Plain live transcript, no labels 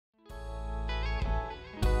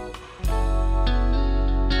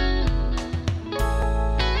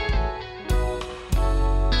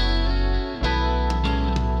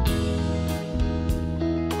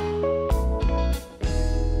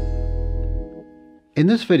In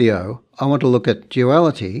this video, I want to look at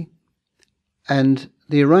duality and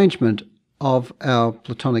the arrangement of our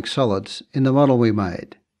Platonic solids in the model we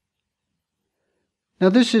made. Now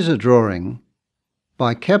this is a drawing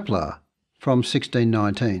by Kepler from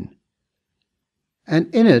 1619,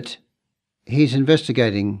 and in it he's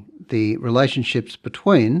investigating the relationships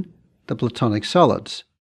between the Platonic solids.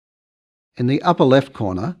 In the upper left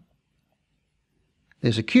corner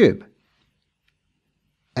there's a cube,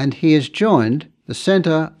 and he has joined the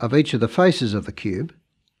centre of each of the faces of the cube,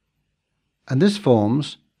 and this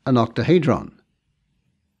forms an octahedron.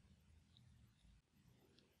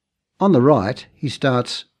 On the right he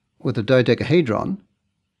starts with a dodecahedron.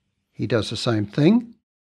 He does the same thing,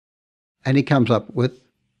 and he comes up with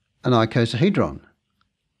an icosahedron.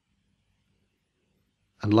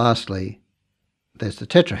 And lastly, there's the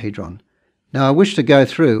tetrahedron. Now I wish to go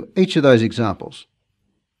through each of those examples.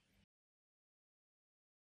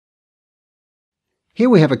 Here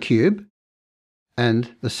we have a cube,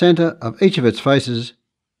 and the centre of each of its faces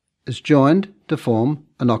is joined to form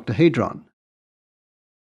an octahedron.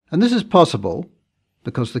 And this is possible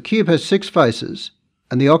because the cube has 6 faces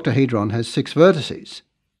and the octahedron has 6 vertices.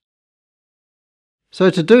 So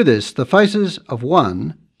to do this, the faces of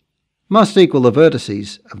one must equal the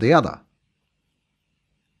vertices of the other.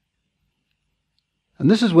 And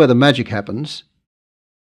this is where the magic happens.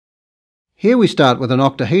 Here we start with an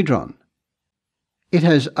octahedron. It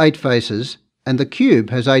has 8 faces and the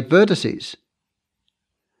cube has 8 vertices.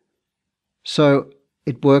 So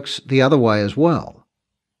it works the other way as well.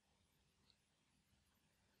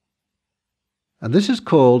 And this is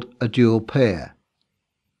called a dual pair.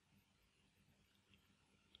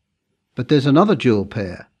 But there's another dual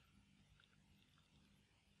pair.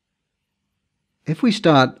 If we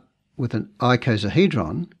start with an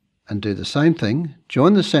icosahedron and do the same thing,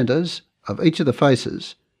 join the centres of each of the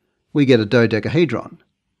faces, we get a dodecahedron.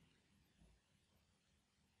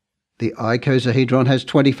 The icosahedron has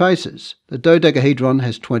 20 faces. The dodecahedron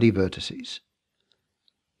has 20 vertices.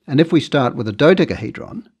 And if we start with a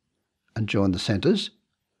dodecahedron and join the centres,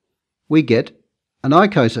 we get an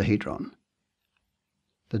icosahedron.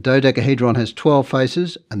 The dodecahedron has 12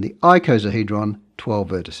 faces and the icosahedron 12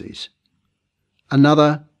 vertices.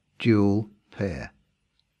 Another dual pair.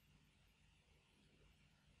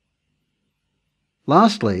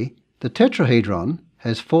 Lastly, the tetrahedron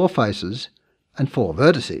has 4 faces and 4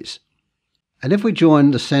 vertices. And if we join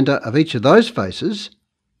the centre of each of those faces,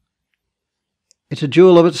 it's a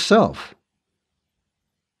dual of itself.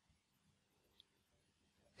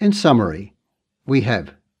 In summary, we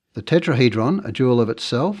have the tetrahedron, a dual of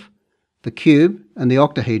itself, the cube and the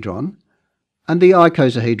octahedron, and the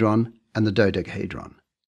icosahedron and the dodecahedron.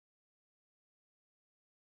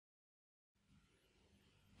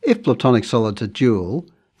 If Platonic solids are dual,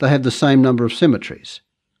 they have the same number of symmetries.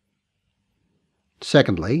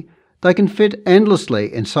 Secondly, they can fit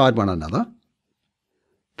endlessly inside one another,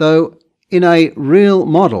 though in a real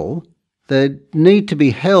model they need to be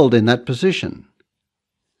held in that position.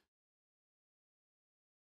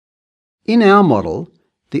 In our model,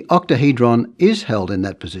 the octahedron is held in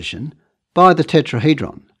that position by the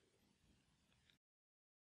tetrahedron,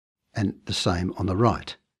 and the same on the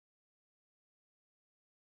right.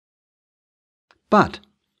 But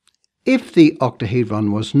if the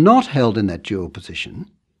octahedron was not held in that dual position,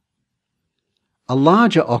 a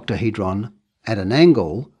larger octahedron at an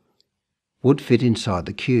angle would fit inside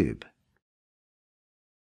the cube.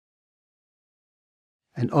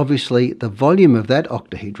 And obviously the volume of that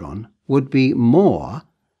octahedron would be more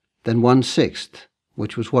than 1/6,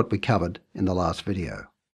 which was what we covered in the last video.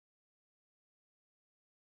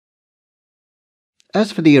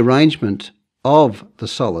 As for the arrangement of the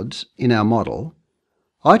solids in our model,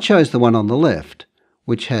 I chose the one on the left,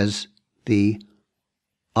 which has the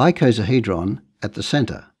icosahedron at the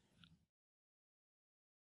centre.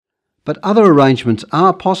 But other arrangements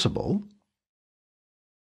are possible,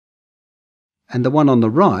 and the one on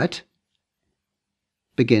the right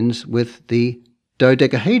begins with the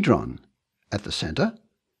dodecahedron at the centre,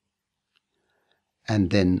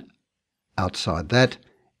 and then outside that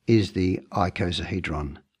is the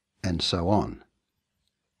icosahedron, and so on.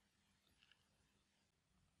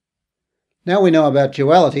 Now we know about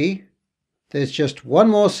duality, there's just one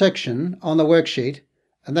more section on the worksheet,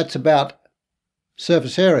 and that's about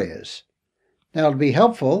surface areas. Now it'll be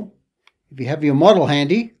helpful if you have your model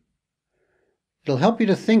handy. It'll help you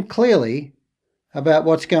to think clearly about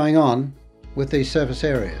what's going on with these surface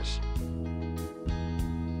areas.